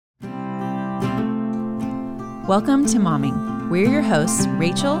Welcome to Momming. We're your hosts,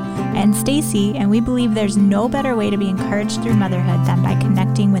 Rachel and Stacy, and we believe there's no better way to be encouraged through motherhood than by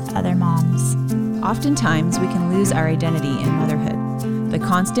connecting with other moms. Oftentimes, we can lose our identity in motherhood. The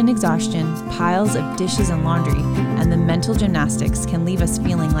constant exhaustion, piles of dishes and laundry, and the mental gymnastics can leave us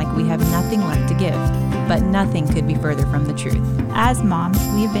feeling like we have nothing left to give, but nothing could be further from the truth. As moms,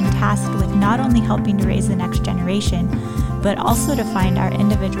 we've been tasked with not only helping to raise the next generation, but also to find our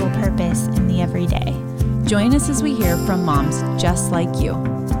individual purpose in the everyday. Join us as we hear from moms just like you.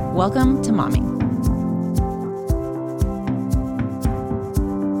 Welcome to Momming.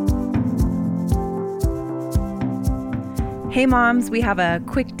 Hey moms, we have a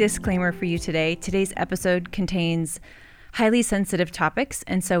quick disclaimer for you today. Today's episode contains highly sensitive topics,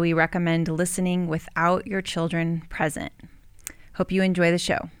 and so we recommend listening without your children present. Hope you enjoy the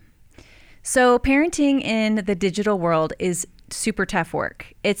show. So parenting in the digital world is super tough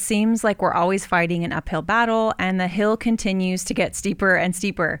work. It seems like we're always fighting an uphill battle, and the hill continues to get steeper and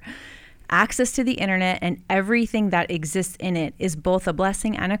steeper. Access to the internet and everything that exists in it is both a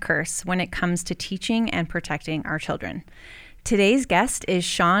blessing and a curse when it comes to teaching and protecting our children. Today's guest is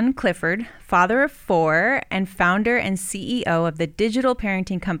Sean Clifford, father of 4 and founder and CEO of the digital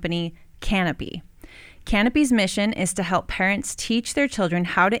parenting company Canopy. Canopy's mission is to help parents teach their children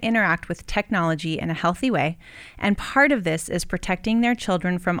how to interact with technology in a healthy way, and part of this is protecting their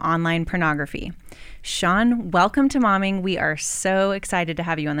children from online pornography. Sean, welcome to Momming. We are so excited to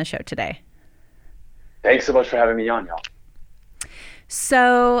have you on the show today. Thanks so much for having me on, y'all.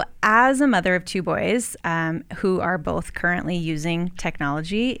 So, as a mother of 2 boys who are both currently using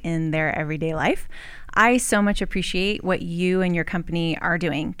technology in their everyday life, I so much appreciate what you and your company are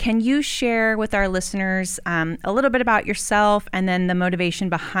doing. Can you share with our listeners a little bit about yourself and then the motivation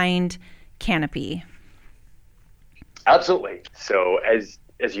behind Canopy? Absolutely. So as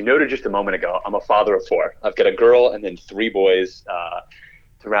you noted just a moment ago, I'm a father of 4. I've got a girl and then 3 boys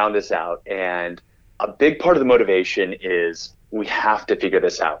to round us out. And a big part of the motivation is we have to figure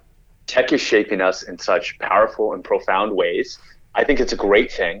this out. Tech is shaping us in such powerful and profound ways. I think it's a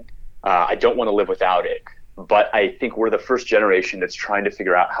great thing. I don't want to live without it, but I think we're the first generation that's trying to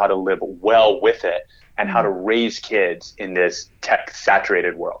figure out how to live well with it and how to raise kids in this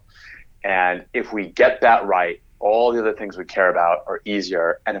tech-saturated world. And if we get that right, all the other things we care about are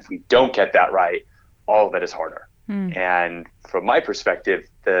easier. And if we don't get that right, all of it is harder. And from my perspective,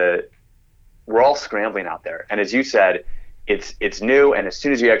 we're all scrambling out there. And as you said, it's new. And as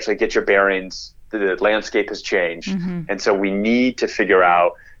soon as you actually get your bearings, the landscape has changed. And so we need to figure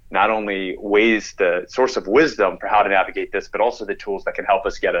out not only the source of wisdom for how to navigate this, but also the tools that can help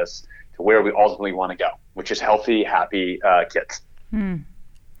us get us to where we ultimately want to go, which is healthy, happy kids.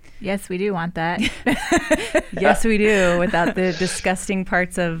 Yes, we do want that. Yes, we do, without the disgusting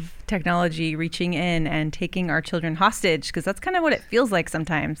parts of technology reaching in and taking our children hostage, because that's kind of what it feels like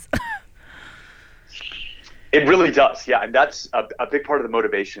sometimes. It really does, yeah. And that's a big part of the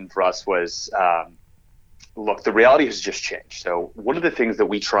motivation for us was, look, the reality has just changed. So one of the things that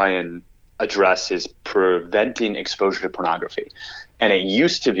we try and address is preventing exposure to pornography. And it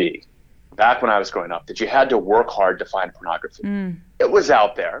used to be, back when I was growing up, that you had to work hard to find pornography. It was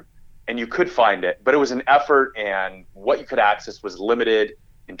out there and you could find it, but it was an effort, and what you could access was limited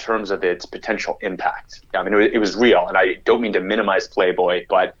in terms of its potential impact. I mean, it was real, and I don't mean to minimize Playboy,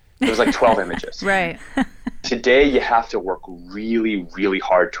 but it was like 12 images. Right. Today, you have to work really, really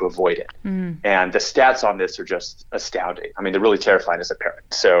hard to avoid it. And the stats on this are just astounding. I mean, they're really terrifying as a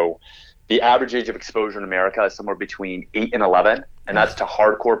parent. So the average age of exposure in America is somewhere between 8 and 11, and that's to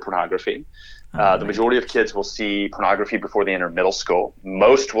hardcore pornography. The majority of kids will see pornography before they enter middle school.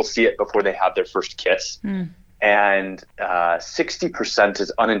 Most will see it before they have their first kiss. And 60%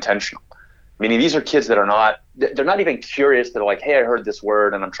 is unintentional. Meaning these are kids that they're not even curious. They're like, hey, I heard this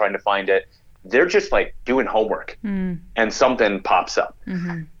word and I'm trying to find it. They're just like doing homework and something pops up.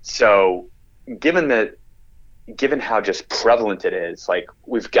 So given how just prevalent it is, like,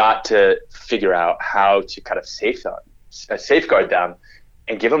 we've got to figure out how to kind of safeguard them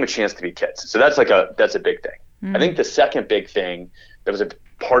and give them a chance to be kids. So that's a big thing. I think the second big thing that was a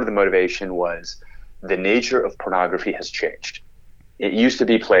part of the motivation was the nature of pornography has changed. It used to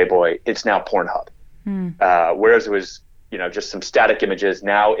be Playboy. It's now Pornhub. Whereas it was, just some static images.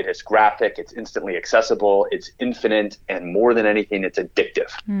 Now it is graphic. It's instantly accessible. It's infinite. And more than anything, it's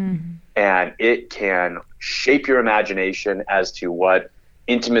addictive. And it can shape your imagination as to what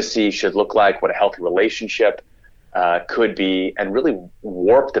intimacy should look like, what a healthy relationship could be, and really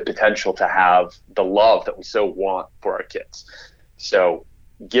warp the potential to have the love that we so want for our kids. So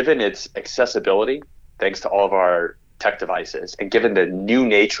given its accessibility, thanks to all of our tech devices, and given the new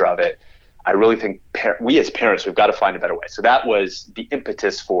nature of it, I really think we as parents, we've got to find a better way. So that was the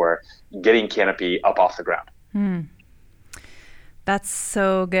impetus for getting Canopy up off the ground. That's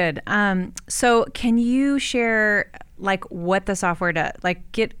so good. So can you share like what the software does?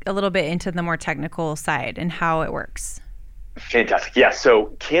 Like get a little bit into the more technical side and how it works. Fantastic. Yeah. So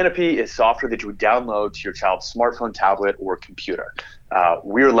Canopy is software that you would download to your child's smartphone, tablet, or computer.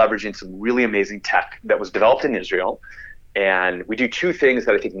 We're leveraging some really amazing tech that was developed in Israel. And we do two things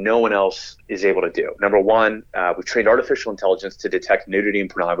that I think no one else is able to do. Number one, we've trained artificial intelligence to detect nudity and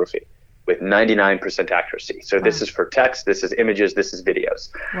pornography with 99% accuracy. So this is for text, this is images, this is videos.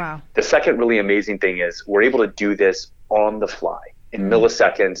 Wow. The second really amazing thing is we're able to do this on the fly in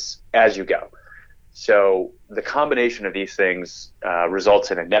milliseconds as you go. So the combination of these things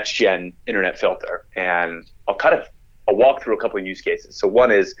results in a next-gen internet filter. And I'll walk through a couple of use cases. So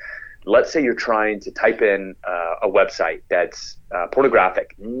one is, let's say you're trying to type in a website that's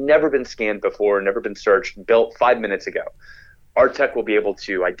pornographic, never been scanned before, never been searched, built 5 minutes ago. Our tech will be able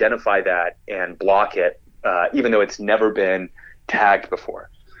to identify that and block it, even though it's never been tagged before.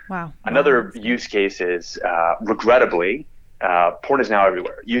 Wow. Another use case is, regrettably, porn is now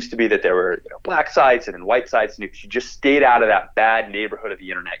everywhere. It used to be that there were black sites and then white sites, and if you just stayed out of that bad neighborhood of the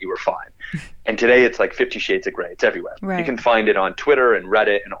internet, you were fine. And today it's like 50 shades of gray. It's everywhere. Right. You can find it on Twitter and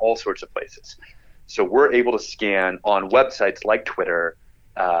Reddit and all sorts of places. So we're able to scan on websites like Twitter,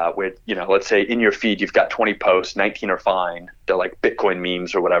 where, let's say in your feed you've got 20 posts, 19 are fine. They're like Bitcoin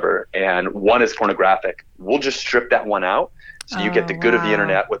memes or whatever, and one is pornographic. We'll just strip that one out so you get the good of the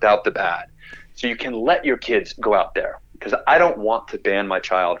internet without the bad. So you can let your kids go out there, because I don't want to ban my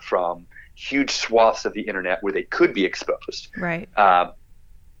child from huge swaths of the internet where they could be exposed. Right.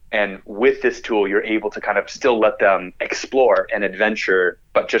 And with this tool, you're able to kind of still let them explore and adventure,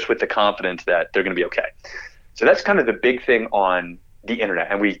 but just with the confidence that they're going to be okay. So that's kind of the big thing on the internet.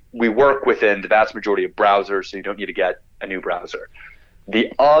 And we work within the vast majority of browsers, so you don't need to get a new browser.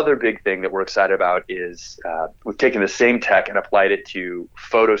 The other big thing that we're excited about is we've taken the same tech and applied it to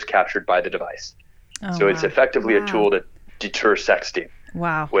photos captured by the device. So it's effectively a tool to deter sexting.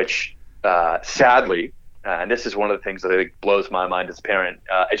 Wow. Which sadly, and this is one of the things that I think blows my mind as a parent,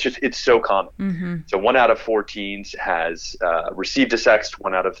 it's so common. Mm-hmm. So 1 out of 4 teens has received a sext,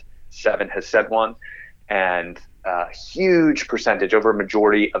 1 out of 7 has sent one, and a huge percentage, over a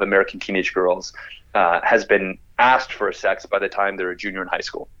majority of American teenage girls has been asked for a sext by the time they're a junior in high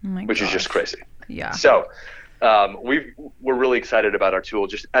school, which is just crazy. Yeah. So we're really excited about our tool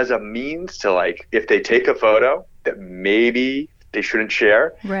just as a means to, like, if they take a photo that maybe they shouldn't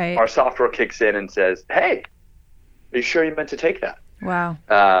share, right, our software kicks in and says, hey, are you sure you meant to take that? Wow.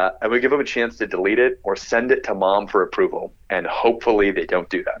 And we give them a chance to delete it or send it to mom for approval. And hopefully they don't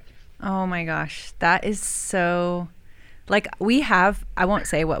do that. Oh my gosh. That is so, like, we have, I won't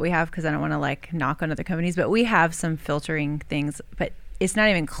say what we have because I don't want to like knock on other companies, but we have some filtering things, but it's not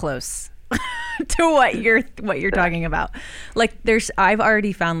even close to what you're talking about. Like I've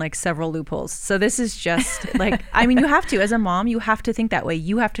already found like several loopholes. So this is just like, I mean, you have to, as a mom, you have to think that way.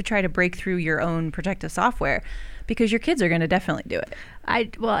 You have to try to break through your own protective software because your kids are going to definitely do it.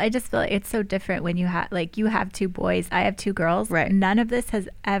 I just feel like it's so different when you have, like, you have 2 boys, I have 2 girls. Right. None of this has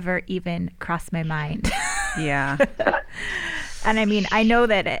ever even crossed my mind. Yeah. And I mean, I know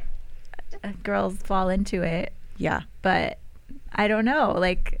that girls fall into it. Yeah. But I don't know.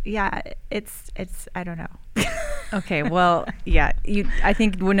 Like, yeah, it's I don't know. Okay. Well, yeah. I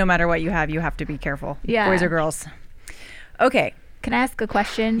think no matter what you have to be careful. Yeah. Boys or girls. Okay. Can I ask a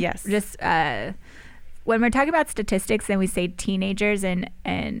question? Yes. Just when we're talking about statistics and we say teenagers,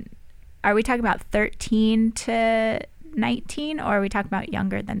 and are we talking about 13 to 19, or are we talking about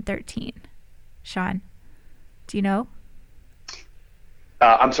younger than 13? Sean, do you know?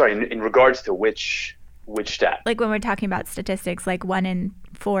 I'm sorry, in regards to which stat? Like when we're talking about statistics, like 1 in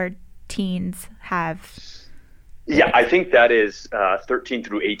 4 teens have. Yeah, I think that is 13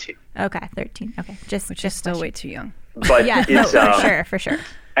 through 18. Okay, 13. Okay, which is still way too young. But yeah, it's, for sure.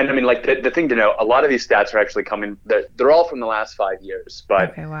 And I mean, like the thing to know, a lot of these stats are actually coming. They're all from the last 5 years.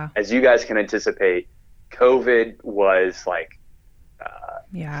 But okay, wow. As you guys can anticipate, COVID was like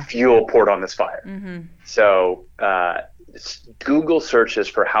fuel poured on this fire. Mm-hmm. So Google searches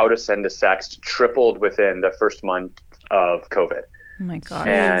for how to send a sext tripled within the first month of COVID. Oh my God.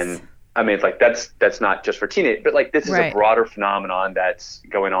 And I mean, like that's not just for teenage, but like this is a broader phenomenon that's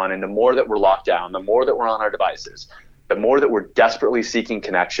going on. And the more that we're locked down, the more that we're on our devices, the more that we're desperately seeking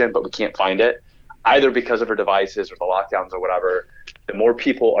connection, but we can't find it, either because of our devices or the lockdowns or whatever, the more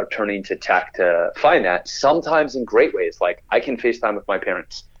people are turning to tech to find that, sometimes in great ways. Like I can FaceTime with my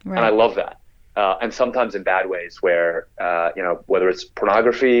parents, and I love that. and sometimes in bad ways where, whether it's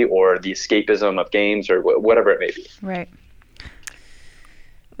pornography or the escapism of games or whatever it may be. Right.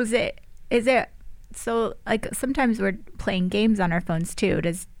 Is it, so like sometimes we're playing games on our phones too.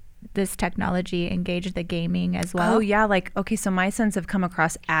 Does this technology engage the gaming as well? Oh yeah. Like, okay, so my sons have come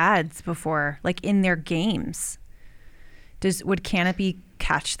across ads before, like in their games. Would Canopy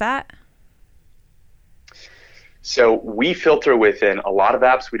catch that? So we filter within a lot of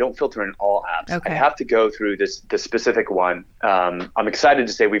apps. We don't filter in all apps. Okay. I have to go through the specific one. I'm excited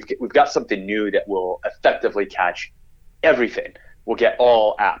to say we've got something new that will effectively catch everything. We'll get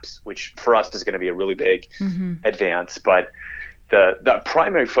all apps, which for us is going to be a really big advance. But the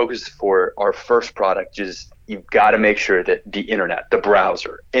primary focus for our first product is you've got to make sure that the internet, the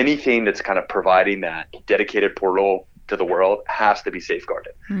browser, anything that's kind of providing that dedicated portal to the world has to be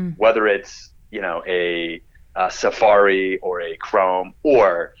safeguarded. Whether it's, a Safari or a Chrome,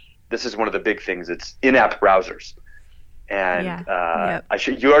 or this is one of the big things, it's in-app browsers. And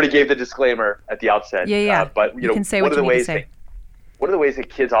you already gave the disclaimer at the outset. But you can say what you need to say. One of the ways that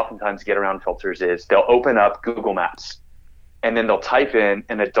kids oftentimes get around filters is they'll open up Google Maps and then they'll type in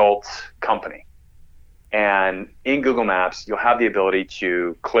an adult company. And in Google Maps, you'll have the ability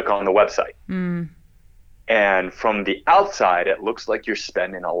to click on the website. And from the outside, it looks like you're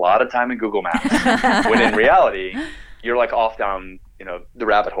spending a lot of time in Google Maps, when in reality, you're like off down, the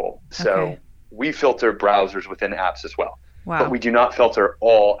rabbit hole. So we filter browsers within apps as well. Wow. But we do not filter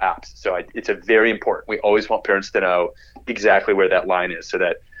all apps. So it's a very important. We always want parents to know exactly where that line is so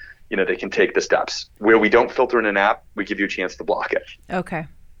that, they can take the steps. Where we don't filter in an app, we give you a chance to block it. Okay.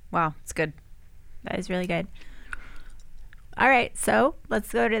 Wow. It's good. That is really good. All right, so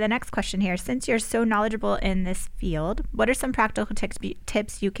let's go to the next question here. Since you're so knowledgeable in this field, what are some practical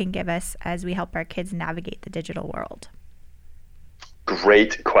tips you can give us as we help our kids navigate the digital world?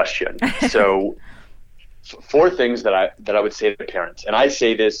 Great question. So 4 things that I would say to parents, and I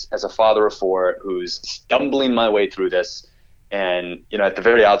say this as a father of 4 who's stumbling my way through this, and at the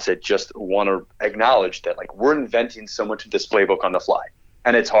very outset, just want to acknowledge that we're inventing so much of this playbook on the fly.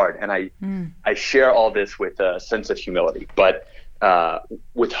 And it's hard, and I share all this with a sense of humility, but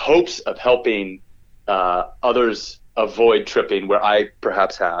with hopes of helping others avoid tripping where I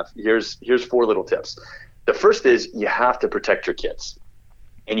perhaps have. Here's 4 little tips. The first is you have to protect your kids,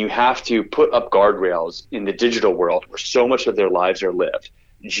 and you have to put up guardrails in the digital world where so much of their lives are lived,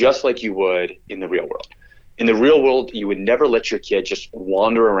 just like you would in the real world. In the real world, you would never let your kid just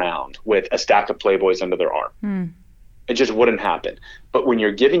wander around with a stack of Playboys under their arm. It just wouldn't happen. But when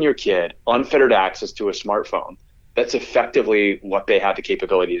you're giving your kid unfettered access to a smartphone, that's effectively what they have the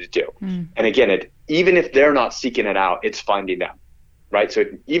capability to do. And again, even if they're not seeking it out, it's finding them, right? So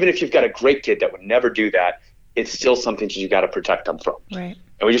even if you've got a great kid that would never do that, it's still something that you got to protect them from. Right.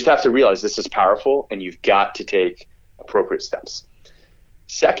 And we just have to realize this is powerful, and you've got to take appropriate steps.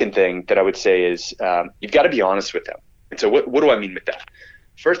 Second thing that I would say is you've got to be honest with them. And so what do I mean with that?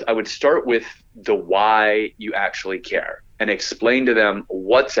 First, I would start with the why you actually care and explain to them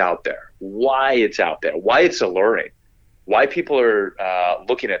what's out there, why it's out there, why it's alluring, why people are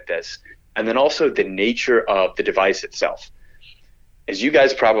looking at this, and then also the nature of the device itself. As you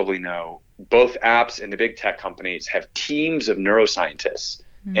guys probably know, both apps and the big tech companies have teams of neuroscientists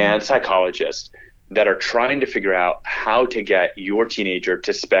and psychologists that are trying to figure out how to get your teenager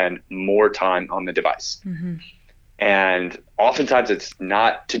to spend more time on the device. And oftentimes it's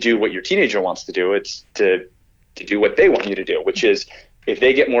not to do what your teenager wants to do, it's to do what they want you to do, which is if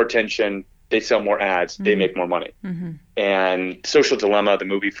they get more attention, they sell more ads, they make more money. And Social Dilemma, the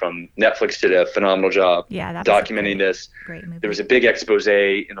movie from Netflix, did a phenomenal job documenting this. Great movie. There was a big expose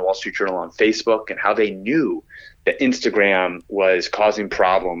in the Wall Street Journal on Facebook and how they knew that Instagram was causing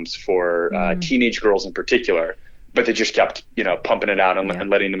problems for teenage girls in particular, but they just kept, pumping it out and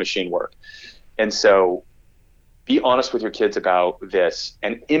letting the machine work. And so be honest with your kids about this.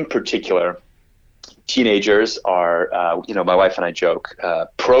 And in particular, teenagers are, my wife and I joke,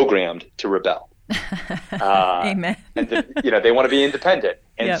 programmed to rebel. Amen. And they want to be independent.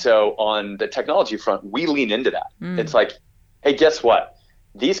 And so on the technology front, we lean into that. It's like, hey, guess what?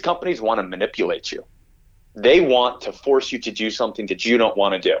 These companies want to manipulate you. They want to force you to do something that you don't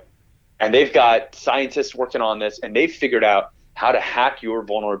want to do. And they've got scientists working on this, and they've figured out how to hack your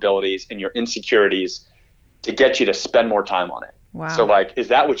vulnerabilities and your insecurities to get you to spend more time on it. Wow. So is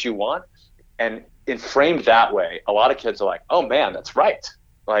that what you want? And framed that way, a lot of kids are like, oh man, that's right.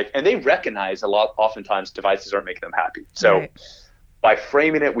 And they recognize oftentimes devices aren't making them happy. So by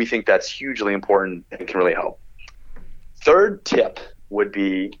framing it, we think that's hugely important and can really help. Third tip would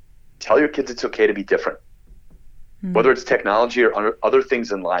be tell your kids it's okay to be different. Whether it's technology or other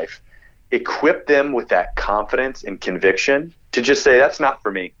things in life, equip them with that confidence and conviction to just say, that's not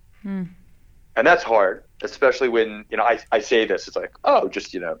for me. And that's hard, especially when, I say this, it's like, oh,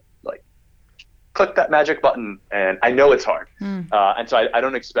 just, like click that magic button. And I know it's hard. And so I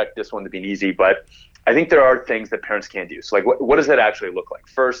don't expect this one to be easy, but I think there are things that parents can do. So like, what does that actually look like?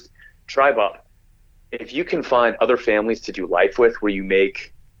 First, tribe up. If you can find other families to do life with where you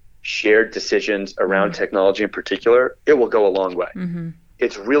make shared decisions around technology in particular, it will go a long way.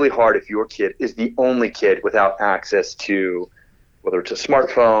 It's really hard if your kid is the only kid without access to whether it's a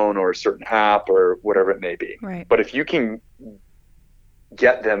smartphone or a certain app or whatever it may be. Right. But if you can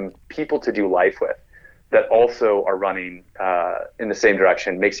get them people to do life with that also are running in the same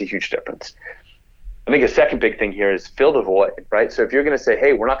direction, makes a huge difference. I think a second big thing here is fill the void, right? So if you're going to say,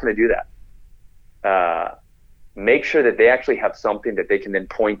 hey, we're not going to do that, make sure that they actually have something that they can then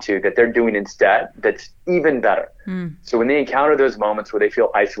point to that they're doing instead that's even better. So when they encounter those moments where they feel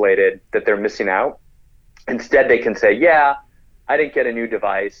isolated, that they're missing out, instead they can say, yeah, I didn't get a new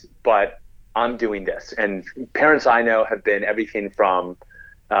device, but I'm doing this. And parents I know have been everything from,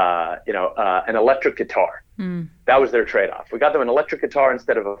 an electric guitar. That was their trade-off. We got them an electric guitar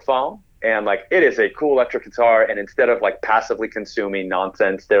instead of a phone. And like, it is a cool electric guitar. And instead of like passively consuming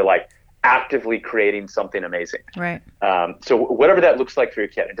nonsense, they're like actively creating something amazing. Right. So whatever that looks like for your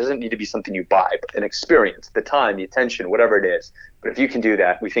kid, it doesn't need to be something you buy, but an experience, the time, the attention, whatever it is. But if you can do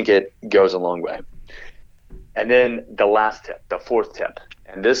that, we think it goes a long way. And then the last tip, the fourth tip,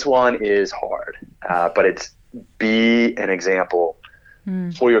 and this one is hard, but it's be an example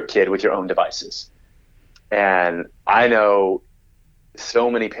for your kid with your own devices. And I know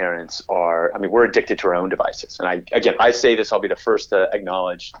so many parents we're addicted to our own devices. And I say this, I'll be the first to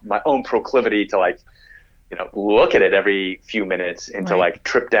acknowledge my own proclivity to look at it every few minutes and to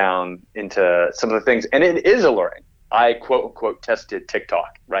trip down into some of the things. And it is alluring. I quote unquote tested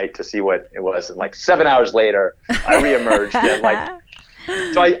TikTok, right, to see what it was. And 7 hours later, I reemerged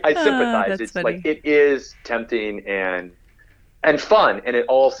and so I sympathize. It's funny. It is tempting and fun, and it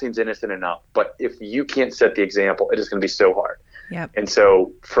all seems innocent enough. But if you can't set the example, it is going to be so hard. Yep. And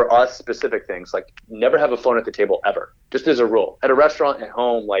so for us, specific things like never have a phone at the table ever, just as a rule. At a restaurant, at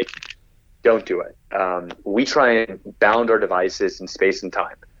home, don't do it. We try and bound our devices in space and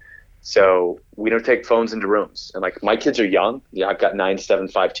time. So we don't take phones into rooms. And my kids are young. Yeah, I've got 9, 7,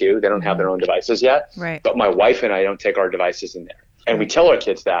 5, 2. They don't have their own devices yet. Right. But my wife and I don't take our devices in there. And we tell our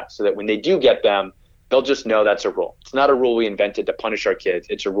kids that so that when they do get them, they'll just know that's a rule. It's not a rule we invented to punish our kids.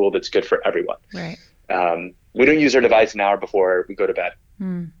 It's a rule that's good for everyone. Right. We don't use our device an hour before we go to bed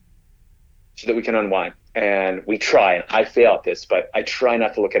so that we can unwind. And we try, and I fail at this, but I try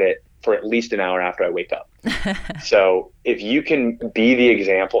not to look at it for at least an hour after I wake up. So if you can be the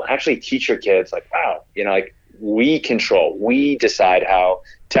example, actually teach your kids wow, we control, we decide how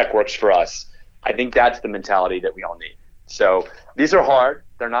tech works for us. I think that's the mentality that we all need. So these are hard.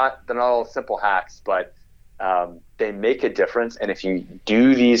 They're not all simple hacks, but they make a difference. And if you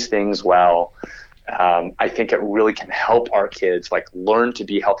do these things well, I think it really can help our kids learn to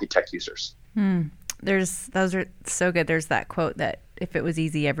be healthy tech users. Those are so good. There's that quote that if it was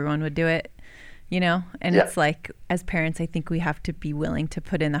easy, everyone would do it, and it's as parents, I think we have to be willing to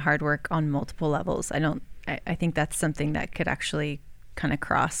put in the hard work on multiple levels. I think that's something that could actually kind of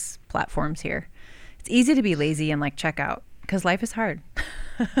cross platforms here. It's easy to be lazy and check out because life is hard.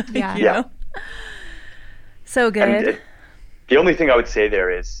 Yeah. So good. And the only thing I would say there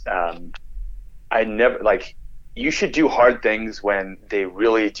is, I never you should do hard things when they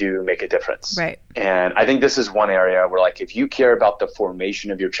really do make a difference. Right. And I think this is one area where if you care about the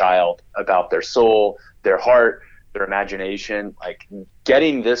formation of your child, about their soul, their heart, their imagination,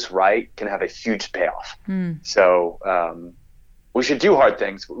 getting this right can have a huge payoff. So we should do hard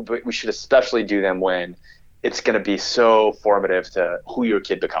things, but we should especially do them when it's going to be so formative to who your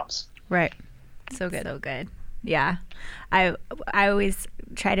kid becomes. Right. So good. So good. Yeah. I always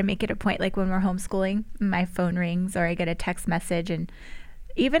try to make it a point, when we're homeschooling, my phone rings or I get a text message, and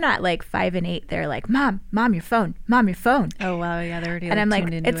even at 5 and 8, they're like, Mom, your phone. Oh, wow. Yeah, they're already and I'm like,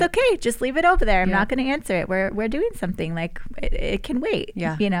 it's okay. Just leave it over there. I'm not going to answer it. We're doing something. It can wait.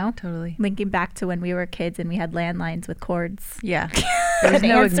 Yeah, totally. Linking back to when we were kids and we had landlines with cords. Yeah. There was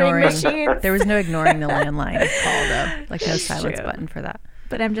no ignoring. Machines. There was no ignoring the landline call, though. No silence true. Button for that.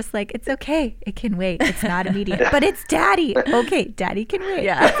 But I'm just it's okay. It can wait. It's not immediate. But it's Daddy. Okay, Daddy can wait.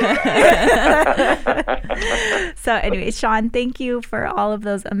 Yeah. So anyway, Sean, thank you for all of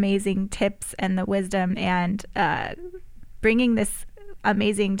those amazing tips and the wisdom and bringing this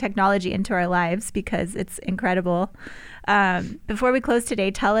amazing technology into our lives because it's incredible. Before we close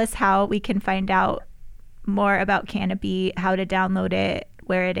today, tell us how we can find out more about Canopy, how to download it,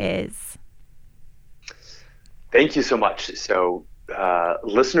 where it is. Thank you so much. So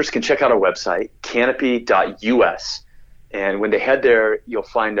listeners can check out our website, canopy.us. And when they head there, you'll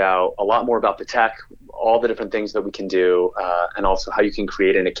find out a lot more about the tech, all the different things that we can do, and also how you can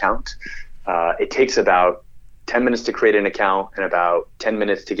create an account. It takes about 10 minutes to create an account and about 10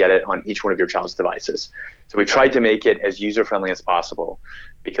 minutes to get it on each one of your child's devices. So we tried to make it as user-friendly as possible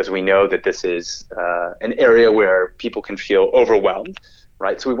because we know that this is an area where people can feel overwhelmed,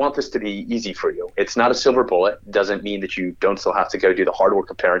 right? So we want this to be easy for you. It's not a silver bullet. It doesn't mean that you don't still have to go do the hard work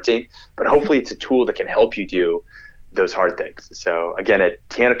of parenting, but hopefully it's a tool that can help you do those hard things. So again, at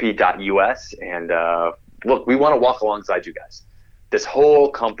canopy.us, and look, we want to walk alongside you guys. This whole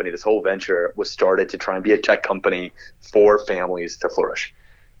company, this whole venture was started to try and be a tech company for families to flourish.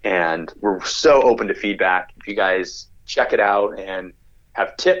 And we're so open to feedback. If you guys check it out and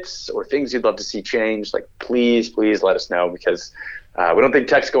have tips or things you'd love to see change, like please let us know, because we don't think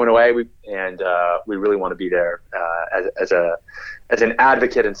tech's going away, we really want to be there as an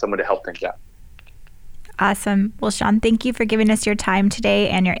advocate and someone to help things out. Awesome. Well, Sean, thank you for giving us your time today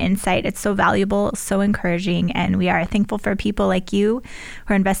and your insight. It's so valuable, so encouraging, and we are thankful for people like you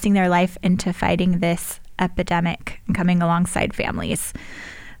who are investing their life into fighting this epidemic and coming alongside families.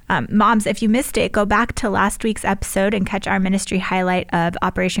 Moms, if you missed it, go back to last week's episode and catch our ministry highlight of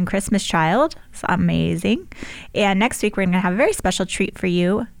Operation Christmas Child. It's amazing. And next week, we're going to have a very special treat for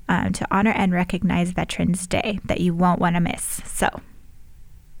you to honor and recognize Veterans Day that you won't want to miss. So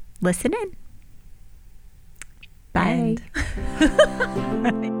listen in. Bye.